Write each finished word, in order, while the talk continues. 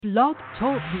Blog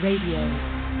Talk Radio.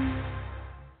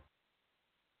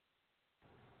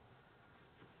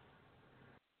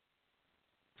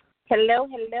 Hello,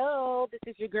 hello. This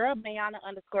is your girl, Mayana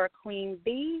 _Queen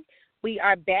B. We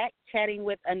are back chatting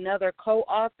with another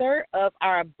co-author of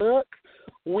our book,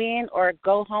 Win or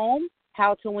Go Home,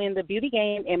 How to Win the Beauty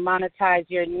Game and Monetize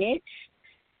Your Niche.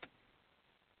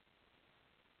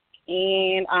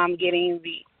 And I'm getting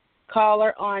the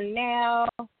caller on now.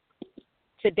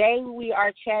 Today we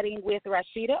are chatting with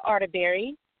Rashida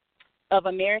Arterberry of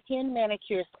American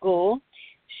Manicure School.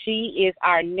 She is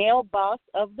our nail boss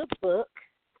of the book.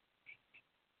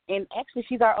 And actually,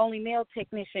 she's our only nail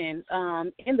technician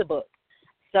in the book.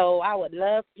 So I would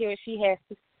love to hear what she has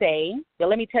to say. But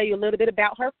let me tell you a little bit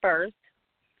about her first.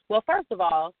 Well, first of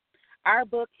all, our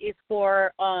book is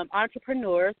for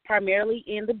entrepreneurs, primarily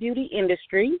in the beauty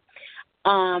industry.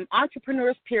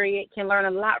 Entrepreneurs, period, can learn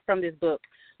a lot from this book.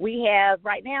 We have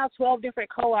right now 12 different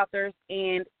co-authors,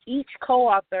 and each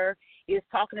co-author is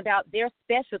talking about their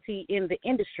specialty in the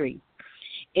industry.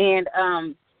 And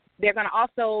they're going to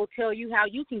also tell you how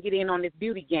you can get in on this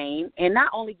beauty game, and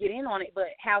not only get in on it, but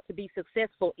how to be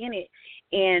successful in it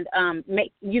and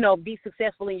be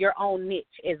successful in your own niche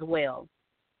as well.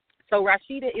 So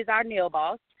Rashida is our nail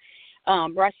boss.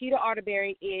 Rashida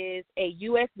Arterberry is a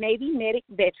U.S. Navy medic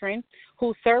veteran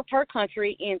who served her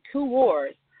country in 2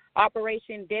 wars,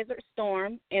 Operation Desert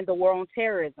Storm and the War on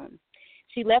Terrorism.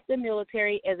 She left the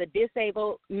military as a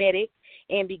disabled medic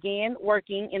and began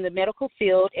working in the medical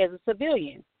field as a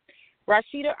civilian.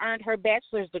 Rashida earned her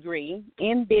bachelor's degree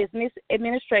in business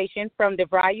administration from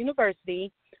DeVry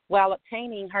University while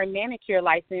obtaining her manicure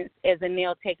license as a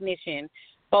nail technician,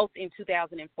 both in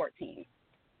 2014.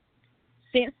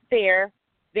 Since there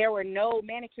were no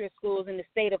manicure schools in the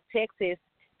state of Texas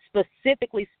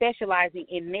specifically specializing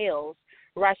in nails,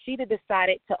 Rashida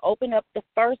decided to open up the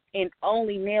first and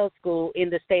only nail school in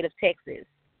the state of Texas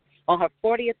on her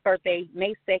 40th birthday,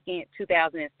 May 2nd,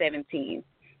 2017.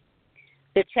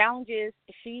 The challenges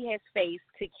she has faced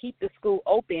to keep the school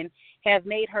open have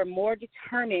made her more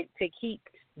determined to keep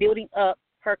building up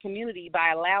her community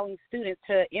by allowing students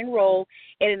to enroll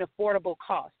at an affordable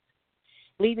cost,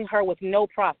 leaving her with no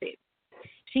profit.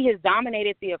 She has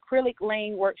dominated the acrylic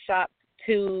laying workshop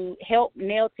to help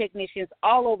nail technicians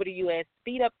all over the U.S.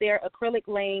 speed up their acrylic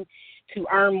laying to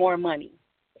earn more money.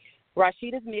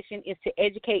 Rashida's mission is to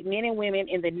educate men and women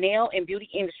in the nail and beauty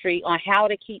industry on how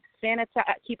to keep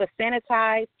a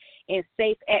sanitized and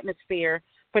safe atmosphere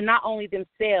for not only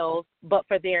themselves but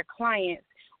for their clients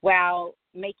while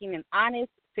making an honest,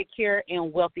 secure,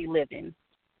 and wealthy living.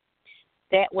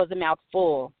 That was a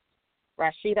mouthful.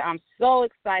 Rashida, I'm so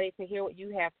excited to hear what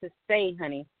you have to say,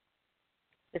 honey.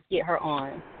 Let's get her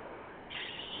on.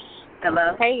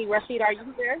 Hello? Hey, Rashida, are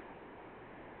you there?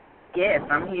 Yes,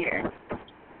 I'm here.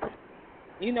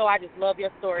 You know I just love your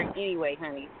story anyway,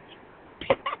 honey.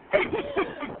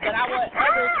 But I want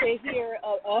others to hear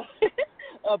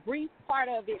a brief part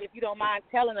of it, if you don't mind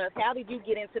telling us. How did you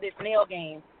get into this nail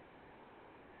game?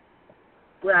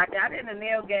 Well, I got in the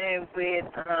nail game with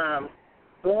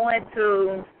going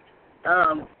to,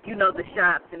 the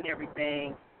shops and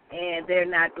everything, and they're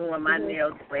not doing my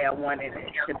nails the way I wanted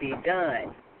it to be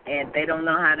done. And they don't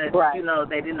know how to,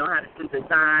 they didn't know how to do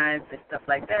designs and stuff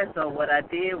like that. So what I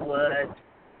did was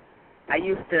I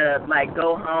used to,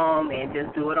 go home and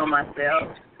just do it on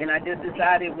myself. And I just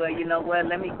decided, well, you know what,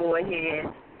 let me go ahead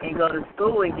and go to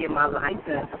school and get my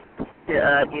license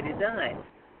to get it done.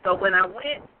 So when I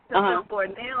went to look for a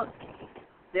nail school,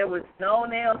 there was no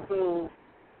nail school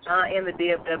in the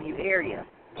DFW area.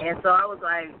 And so I was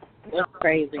like, that's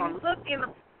crazy. So I'm looking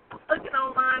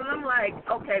online, and I'm like,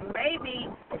 okay, maybe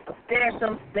there's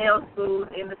some nail schools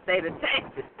in the state of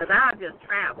Texas, but I'll just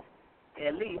travel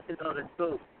at least to go to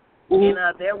school. Mm-hmm.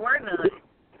 And there were none.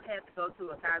 You had to go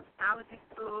to a cosmetology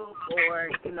school or,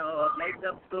 a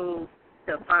makeup school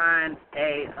to find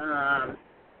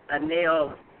a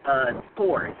nail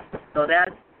course. So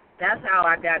that's how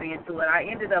I got into it. I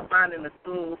ended up finding a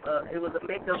school. It was a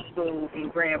makeup school in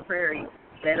Grand Prairie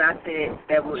that I said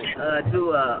that would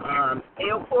do a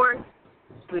nail course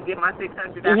to get my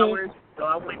 600 hours. So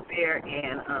I went there,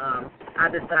 and I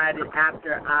decided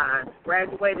after I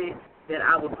graduated that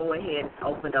I would go ahead and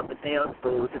open up a nail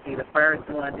school to be the first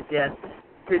one to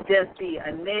just be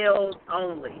a nails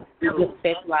only. Just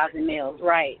specialize in nails,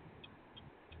 right?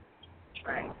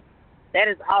 Right. That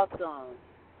is awesome.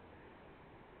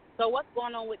 So what's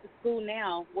going on with the school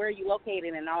now? Where are you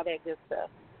located and all that good stuff?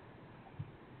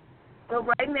 So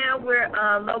right now we're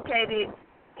located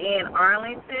in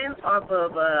Arlington off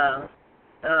of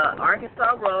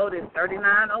Arkansas Road is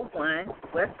 3901,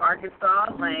 West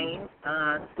Arkansas Lane,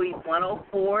 Suite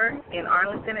 104 in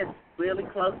Arlington. It's really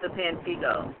close to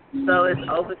Pantego. So it's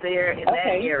over there in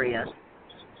that area.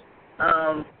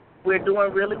 We're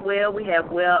doing really well. We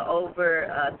have well over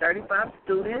 35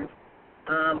 students,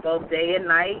 both day and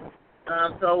night.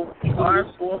 So we are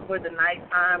full for the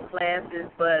nighttime classes,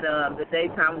 but the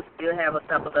daytime we still have a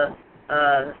couple of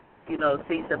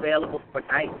seats available for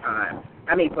nighttime.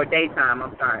 For daytime,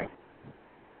 I'm sorry.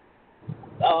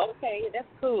 Oh, okay, that's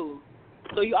cool.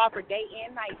 So you offer day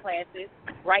and night classes.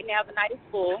 Right now the night is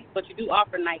full, but you do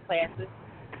offer night classes.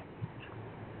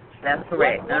 That's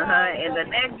correct. What And the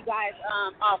next you guys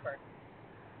offer?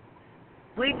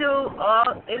 We do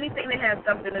anything that has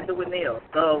something to do with nails.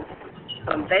 So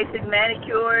from basic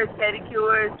manicures,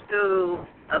 pedicures to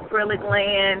acrylic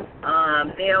land,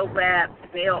 nail wrap,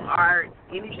 nail art,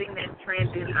 anything that's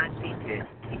trending, I teach it.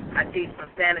 I teach from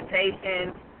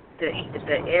sanitation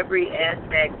to every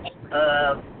aspect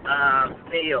of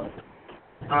nails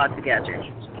altogether.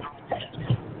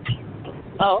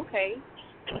 Oh, okay.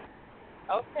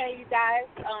 Okay, you guys.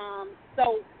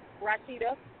 So,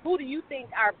 Rashida, who do you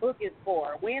think our book is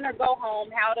for? Win or Go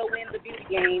Home, How to Win the Beauty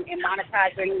Game and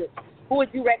Monetize Your Niche. Who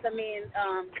would you recommend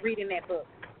reading that book?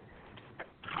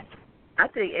 I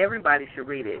think everybody should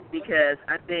read it because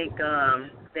I think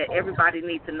that everybody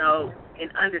needs to know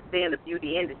and understand the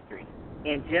beauty industry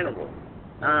in general.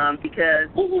 Because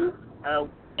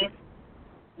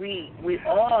we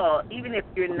all, even if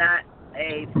you're not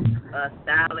a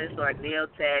stylist or a nail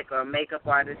tech or a makeup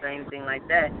artist or anything like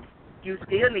that, you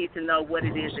still need to know what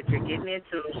it is that you're getting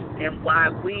into and why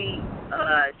we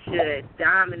should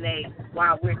dominate,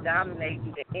 why we're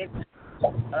dominating the industry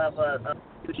of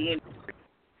beauty industry.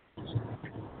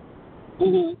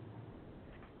 Mm-hmm.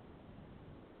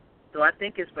 So I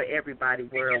think it's for everybody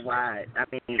worldwide.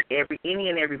 Any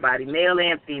and everybody, male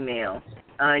and female,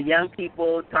 young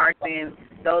people, targeting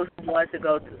those who want to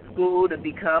go to school to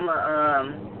become a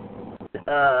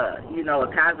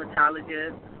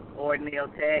cosmetologist or nail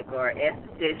tech or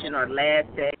esthetician or lab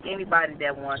tech, anybody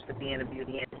that wants to be in the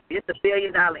beauty industry. It's a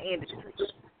billion-dollar industry.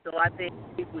 So I think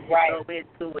people should go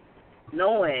into it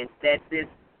knowing that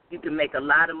you can make a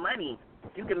lot of money.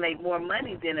 You can make more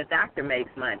money than a doctor makes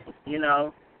money,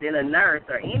 than a nurse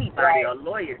or anybody or a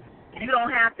lawyer. You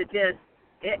don't have to just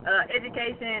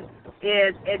education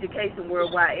is education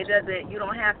worldwide. You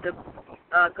don't have to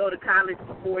go to college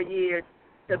for 4 years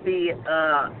to be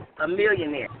a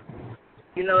millionaire.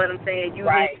 You know what I'm saying? You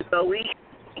need to go in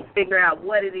and figure out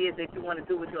what it is that you want to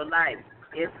do with your life.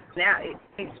 It's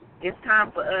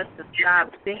time for us to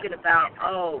stop thinking about,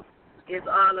 it's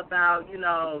all about,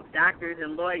 doctors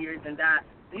and lawyers and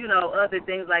other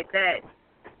things like that.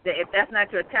 If that's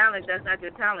not your talent, that's not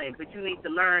your talent. But you need to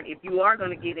learn if you are going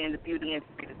to get in the beauty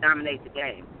industry to dominate the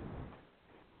game.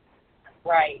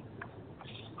 Right.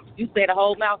 You said a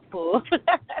whole mouthful.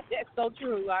 That's so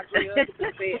true. I agree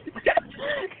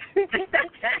 100%.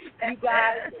 You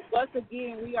guys, once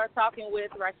again, we are talking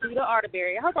with Rashida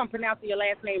Arterberry. I hope I'm pronouncing your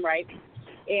last name right.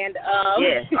 And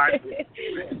yes,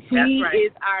 she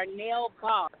is our nail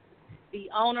boss, the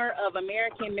owner of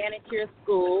American Manicure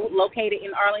School, located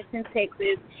in Arlington,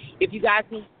 Texas. If you guys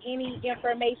need any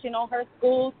information on her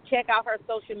school, check out her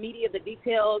social media. The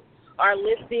details are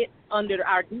listed under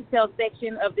our details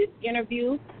section of this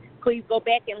interview. Please go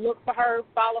back and look for her,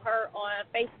 follow her on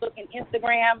Facebook and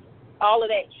Instagram. All of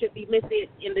that should be listed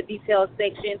in the details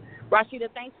section. Rashida,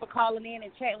 thanks for calling in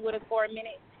and chatting with us for a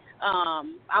minute.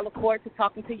 I look forward to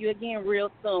talking to you again real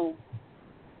soon.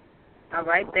 All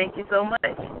right. Thank you so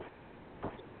much.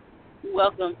 You're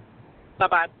welcome.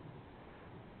 Bye-bye.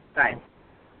 Bye.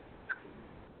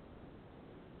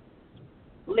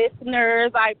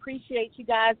 Listeners, I appreciate you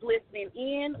guys listening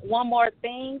in. One more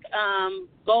thing,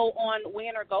 go on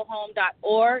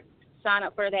winorgohome.org, sign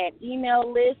up for that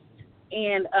email list,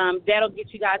 and that'll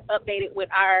get you guys updated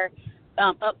with our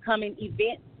upcoming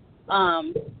events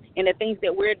and the things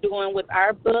that we're doing with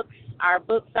our book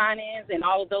signings, and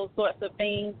all of those sorts of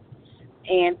things.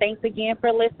 And thanks again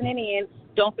for listening in.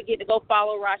 Don't forget to go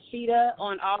follow Rashida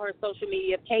on all her social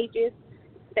media pages.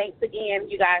 Thanks again.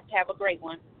 You guys have a great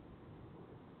one.